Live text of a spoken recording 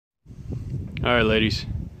Alright ladies,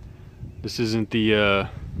 this isn't the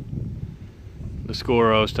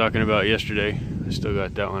score I was talking about yesterday. I still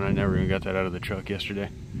got that one. I never even got that out of the truck yesterday.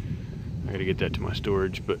 I gotta get that to my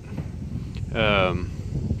storage, but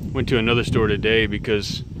went to another store today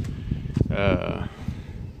because I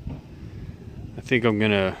think I'm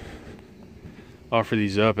gonna offer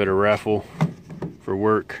these up at a raffle for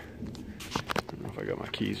work. I don't know if I got my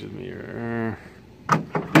keys with me or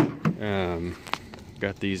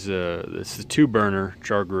got these this is 2-burner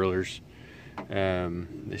char grillers.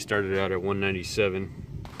 They started out at $197.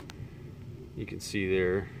 You can see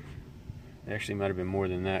there, it actually might have been more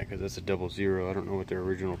than that because that's a 00. I don't know what their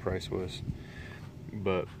original price was,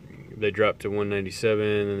 but they dropped to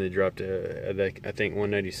 $197, and they dropped to I think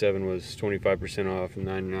 $197 was 25% off, and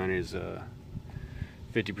 $99 is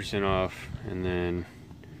 50% off, and then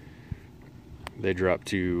they dropped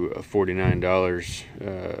to $49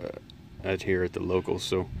 out here at the local.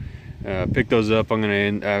 So pick those up. I'm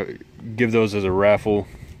gonna give those as a raffle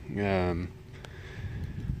at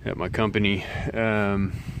my company,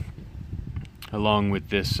 along with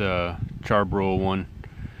this charbroil one.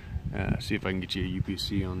 See if I can get you a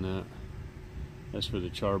UPC on that. That's for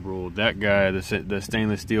the charbroil. That guy, the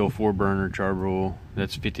stainless steel 4-burner charbroil,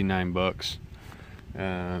 that's 59 bucks.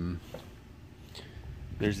 There's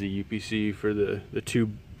the UPC for the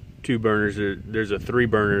two burners. There's a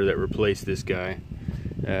 3-burner that replaced this guy,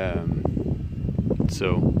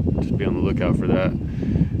 so just be on the lookout for that.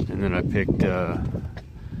 And then I picked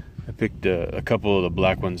a couple of the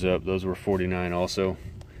black ones up. Those were 49 also,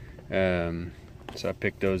 so I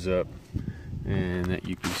picked those up, and that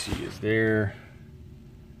UPC is there.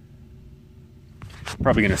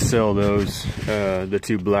 Probably gonna sell those, the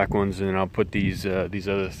 2 black ones, and then I'll put these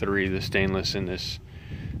other 3, the stainless and this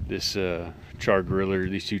char griller,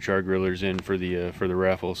 these 2 char grillers in for the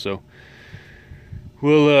raffle. So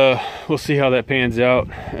we'll see how that pans out.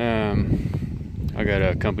 I got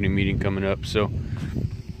a company meeting coming up, so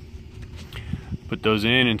put those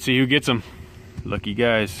in and see who gets them. Lucky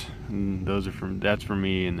guys. And those are that's for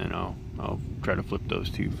me, and then I'll try to flip those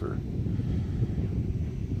 2 for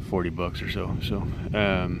 40 bucks or so. So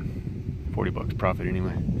 40 bucks profit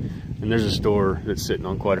anyway. And there's a store that's sitting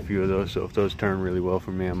on quite a few of those, so if those turn really well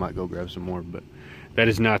for me, I might go grab some more. But that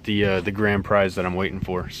is not the grand prize that I'm waiting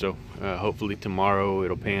for. So hopefully tomorrow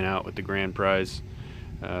it'll pan out with the grand prize,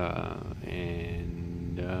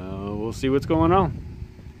 and we'll see what's going on.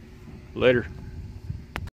 Later.